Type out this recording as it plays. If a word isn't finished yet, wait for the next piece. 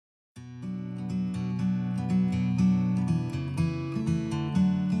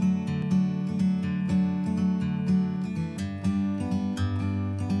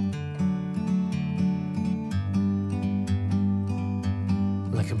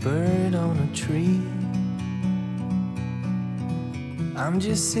like a bird on a tree. I'm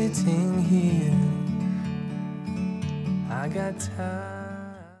just sitting here. I got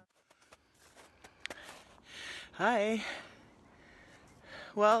time. Hi.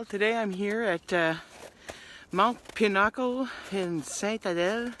 Well, today I'm here at Mount Pinnacle in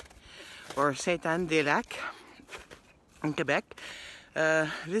Saint-Adèle or Sainte-Anne-des-Lacs in Quebec.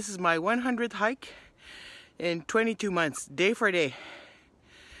 This is my 100th hike in 22 months, day for day.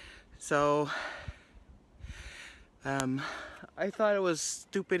 So I thought it was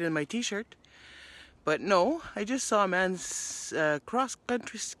stupid in my t-shirt, but no, I just saw a man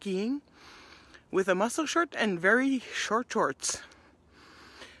cross-country skiing with a muscle shirt and very short shorts.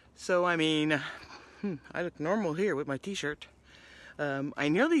 So I mean, I look normal here with my t-shirt. I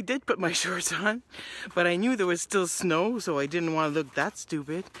nearly did put my shorts on, but I knew there was still snow, so I didn't want to look that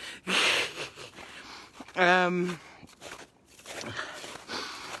stupid.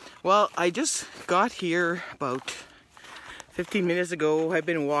 Well, I just got here about 15 minutes ago. I've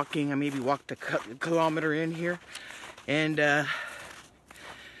been walking. I maybe walked a kilometer in here, and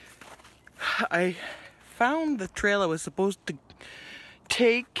I found the trail I was supposed to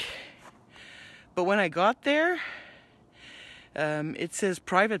take, but when I got there, it says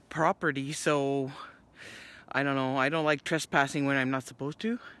private property, so I don't know. I don't like trespassing when I'm not supposed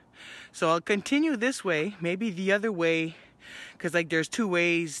to. So I'll continue this way, maybe the other way, because like there's two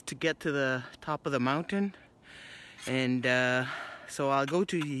ways to get to the top of the mountain, and so I'll go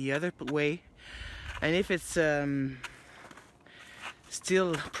to the other way, and if it's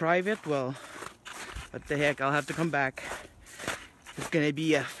still private, well, what the heck, I'll have to come back. It's gonna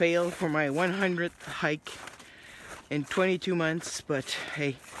be a fail for my 100th hike in 22 months, but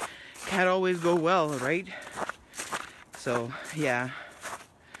hey, can't always go well, right? So yeah,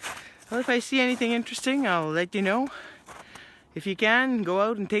 well, if I see anything interesting, I'll let you know. If you can, go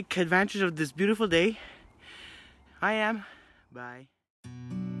out and take advantage of this beautiful day. I am. Bye.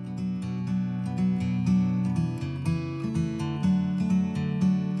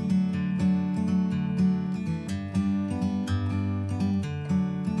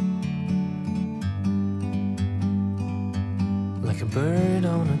 Like a bird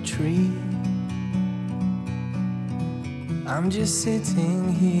on a tree, I'm just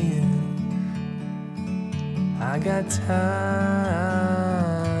sitting here. I got time,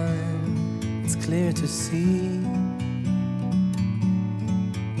 it's clear to see.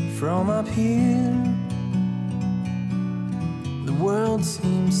 From up here, the world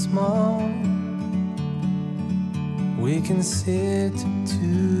seems small. We can sit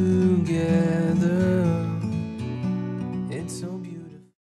together